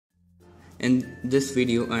In this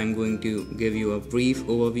video, I am going to give you a brief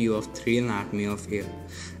overview of 3 anatomy of ear.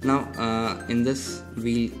 Now, in this,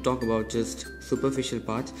 we'll talk about just superficial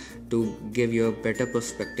parts to give you a better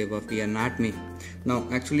perspective of the anatomy. Now,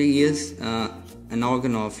 actually, ears an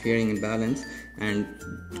organ of hearing and balance, and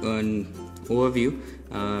an overview,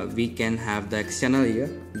 we can have the external ear,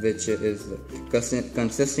 which is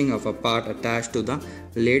consisting of a part attached to the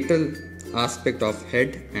lateral aspect of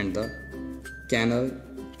head and the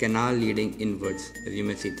canal leading inwards. As you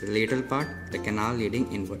may see, the lateral part, the canal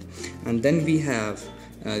leading inwards. And then we have,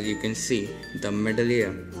 as you can see, the middle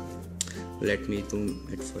ear. Let me zoom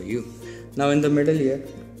it for you. Now in the middle ear,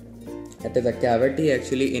 it is a cavity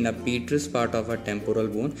actually in a petrous part of a temporal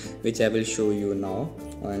bone, which I will show you now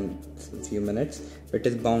in a few minutes. It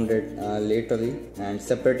is bounded laterally and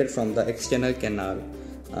separated from the external canal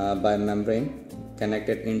by membrane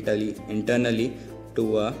connected internally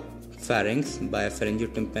to a pharynx by a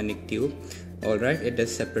pharyngotympanic tube. Alright, it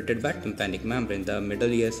is separated by tympanic membrane. The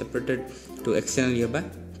middle ear is separated to external ear by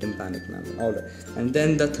tympanic membrane. Alright, and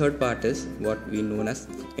then the third part is what we know as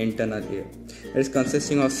internal ear. It is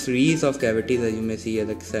consisting of series of cavities, as you may see here,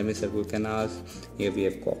 the semicircular canals. Here we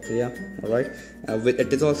have cochlea. Alright,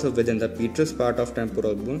 it is also within the petrous part of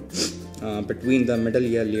temporal bone, between the middle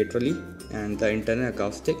ear laterally and the internal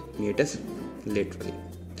acoustic meatus laterally.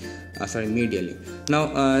 Medially. Now,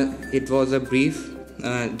 it was a brief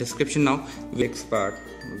description. Now, next part,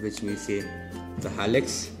 which we say the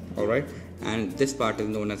hallux. Alright, and this part is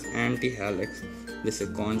known as antihallux. This is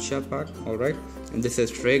concha part. Alright, and this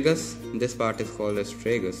is tragus. This part is called as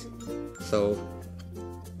tragus. So,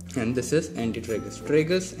 and this is antitragus.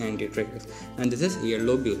 Tragus, antitragus, and this is ear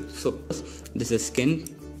lobule. So, this is skin.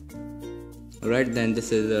 Alright, then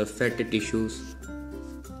this is fatty tissues,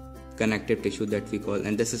 connective tissue that we call,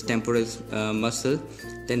 and this is temporal muscle.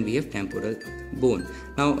 Then we have temporal bone.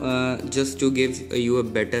 Now, just to give you a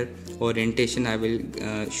better orientation, I will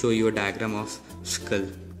show you a diagram of skull.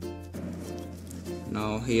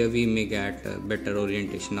 Now here we may get a better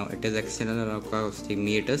orientation. Now it is external acoustic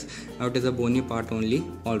meatus. Now it is a bony part only.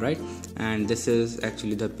 Alright, and this is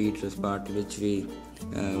actually the petrous part, which we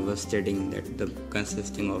were studying, that the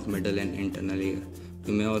consisting of middle and internal ear.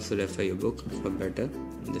 You may also refer your book for better.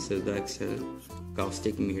 This is the external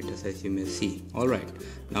acoustic meatus, as you may see. Alright,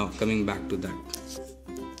 now coming back to that.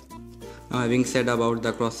 Now, having said about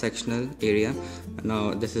the cross-sectional area,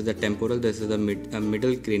 now this is the temporal, this is the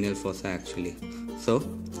middle cranial fossa actually. So,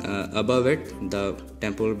 above it, the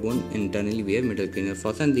temporal bone, internally we have middle cranial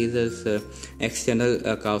fossa, and this is external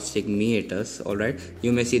acoustic meatus. Alright,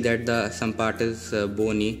 you may see that some part is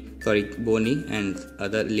bony, and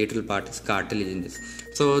other lateral part is cartilaginous.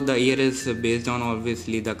 So the ear is based on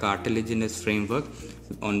obviously the cartilaginous framework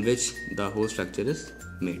on which the whole structure is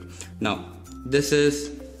made. Now this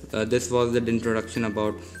was the introduction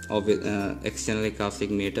about external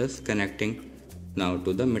acoustic meatus connecting now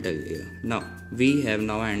to the middle ear. Now we have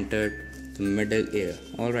now entered the middle ear.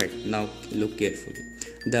 Alright, now look carefully.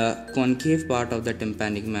 The concave part of the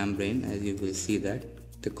tympanic membrane, as you will see that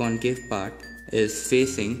the concave part is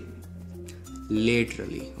facing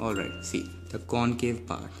laterally. Alright, see the concave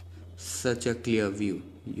part, such a clear view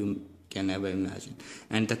you can never imagine,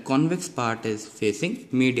 and the convex part is facing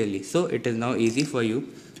medially. So it is now easy for you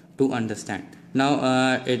to understand.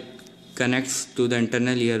 Now it connects to the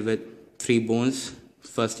internal ear with 3 bones.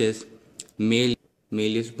 First is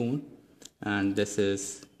malleus bone, and this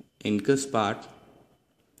is incus part.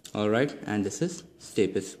 Alright, and this is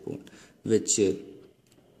stapes bone, which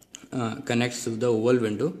connects to the oval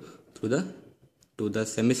window to the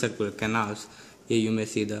semicircular canals. Here you may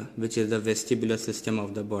see which is the vestibular system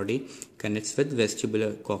of the body, connects with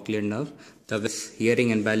vestibular cochlear nerve. The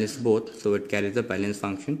hearing and balance both, so it carries the balance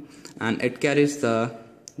function, and it carries the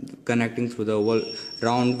connecting through the oval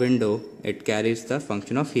round window. It carries the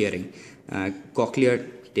function of hearing. Cochlear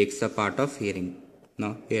takes the part of hearing.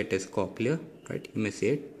 Now here it is cochlear, right? You may see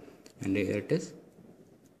it, and here it is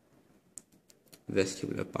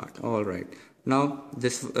vestibular part. All right, now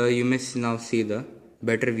this you may now see the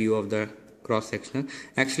better view of the cross sectional.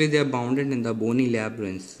 Actually they are bounded in the bony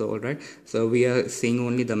labyrinth. So alright, so we are seeing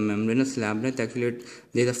only the membranous labyrinth. Actually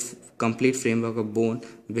there is a complete framework of bone,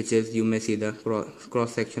 which is, you may see the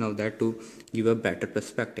cross section of that to give a better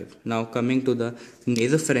perspective. Now coming to the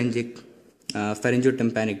nasopharyngeal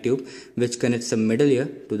pharyngotympanic tube, which connects the middle ear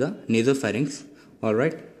to the nasopharynx.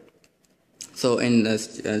 Alright, so in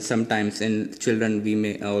sometimes in children we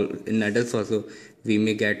may, or in adults also, we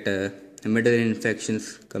may get middle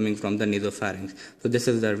infections coming from the nasopharynx. So this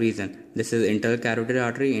is the reason. This is internal carotid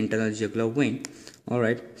artery, internal jugular vein.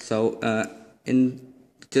 Alright, so in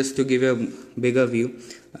just to give you a bigger view,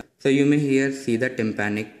 So you may here see the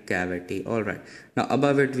tympanic cavity. Alright. Now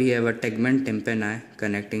above it we have a tegment tympani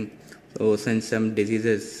connecting. So since some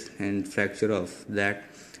diseases and fracture of that,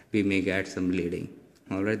 we may get some bleeding.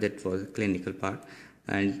 Alright, that was a clinical part.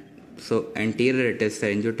 And so anterior it is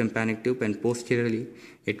pharyngotympanic tube, and posteriorly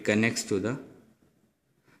it connects to the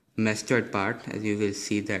mastoid part, as you will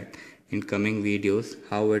see that in coming videos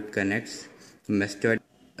how it connects mastoid.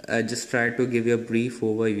 I just try to give you a brief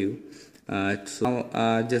overview.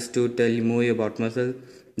 Just to tell you more about muscle,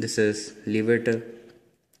 this is levator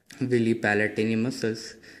villi palatini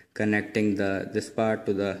muscles connecting this part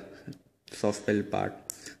to the soft palate part,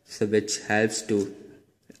 so which helps to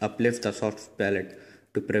uplift the soft palate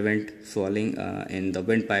to prevent swelling in the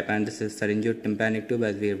windpipe. And this is pharyngotympanic tube,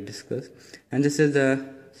 as we have discussed, and this is the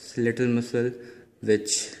little muscle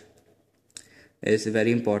which is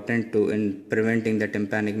very important to in preventing the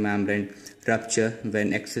tympanic membrane rupture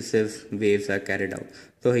when excessive waves are carried out.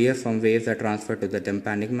 So here from waves are transferred to the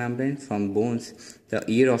tympanic membrane, from bones the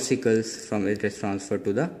ear ossicles, from it is transferred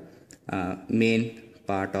to the main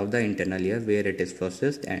part of the internal ear, where it is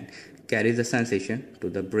processed and carries the sensation to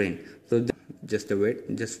the brain. So just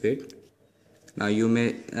wait. Now you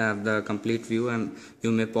may have the complete view, and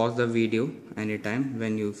you may pause the video anytime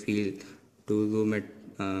when you feel to zoom it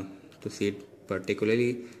to see it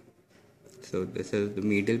particularly. So this is the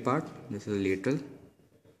medial part, this is lateral,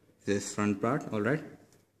 this is front part. All right,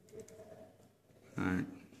 and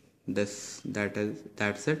that's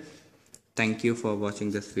it. Thank you for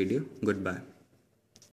watching this video. Goodbye.